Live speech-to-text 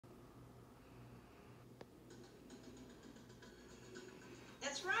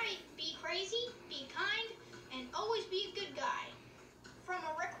That's right. Be crazy, be kind, and always be a good guy. From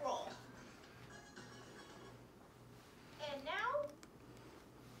a Rickroll. And now...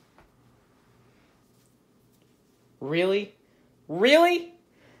 Really? Really?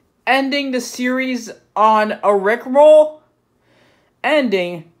 Ending the series on a Rickroll?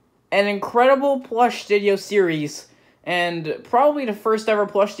 Ending an incredible plush studio series, and probably the first ever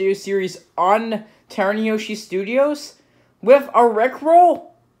plush studio series on Teraniyoshi Studios, with a Rickroll?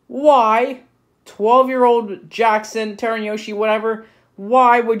 Why? 12-year-old Jackson, Teraniyoshi, whatever,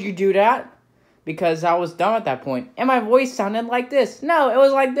 why would you do that? Because I was dumb at that point, and my voice sounded like this. No, it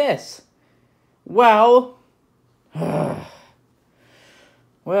was like this. Well...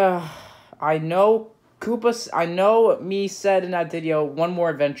 well, I know Koopa, I know me said in that video, one more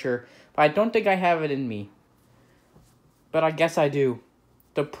adventure, but I don't think I have it in me. But I guess I do.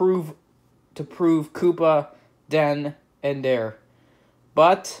 To prove Koopa, then, and there.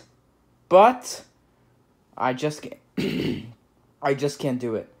 But, I just can't, I just can't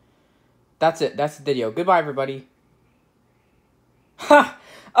do it. That's it, that's the video. Goodbye, everybody. Ha!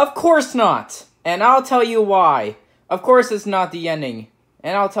 Of course not! And I'll tell you why. Of course it's not the ending.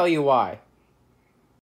 And I'll tell you why.